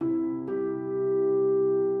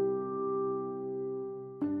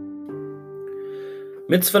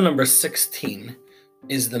Mitzvah number 16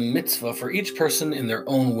 is the mitzvah for each person in their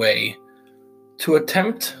own way to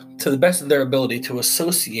attempt, to the best of their ability, to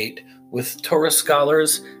associate with Torah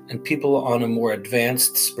scholars and people on a more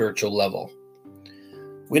advanced spiritual level.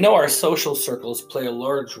 We know our social circles play a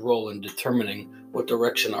large role in determining what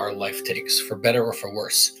direction our life takes, for better or for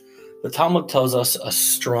worse. The Talmud tells us a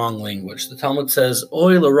strong language. The Talmud says,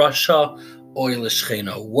 Oy l'rasha, oy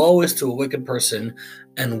l'shcheno. Woe is to a wicked person,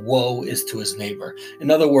 and woe is to his neighbor.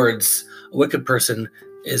 In other words, a wicked person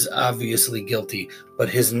is obviously guilty, but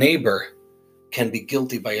his neighbor can be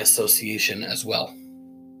guilty by association as well.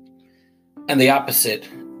 And the opposite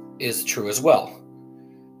is true as well.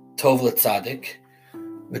 Tov l'tzadik,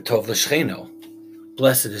 v'tov l'shcheno.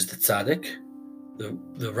 Blessed is the tzaddik,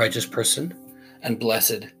 the righteous person, and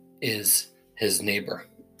blessed is his neighbor.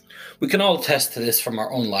 We can all attest to this from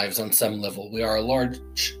our own lives on some level. We are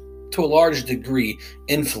to a large degree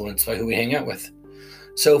influenced by who we hang out with.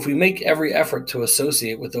 So if we make every effort to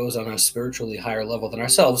associate with those on a spiritually higher level than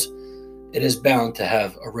ourselves, it is bound to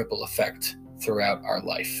have a ripple effect throughout our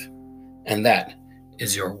life. And that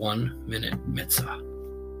is your 1 minute mitzvah.